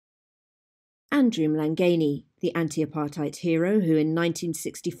Andrew Mlangeni, the anti-apartheid hero who in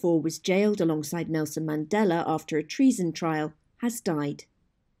 1964 was jailed alongside Nelson Mandela after a treason trial, has died.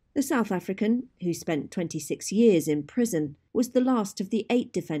 The South African, who spent 26 years in prison, was the last of the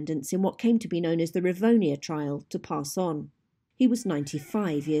 8 defendants in what came to be known as the Rivonia trial to pass on. He was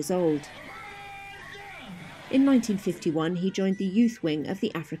 95 years old. In 1951, he joined the youth wing of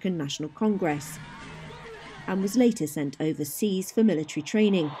the African National Congress and was later sent overseas for military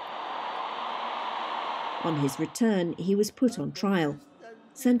training. On his return, he was put on trial.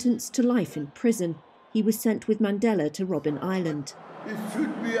 Sentenced to life in prison, he was sent with Mandela to Robben Island. It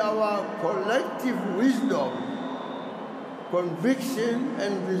should be our collective wisdom, conviction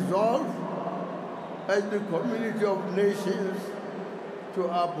and resolve as the community of nations to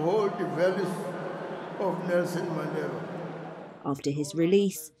uphold the values of Nelson Mandela. After his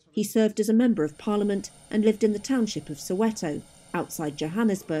release, he served as a Member of Parliament and lived in the township of Soweto, outside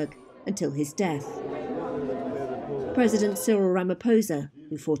Johannesburg, until his death. President Cyril Ramaphosa,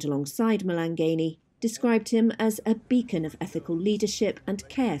 who fought alongside Mlangeni, described him as a beacon of ethical leadership and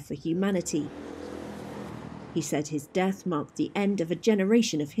care for humanity. He said his death marked the end of a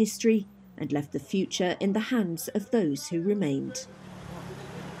generation of history and left the future in the hands of those who remained.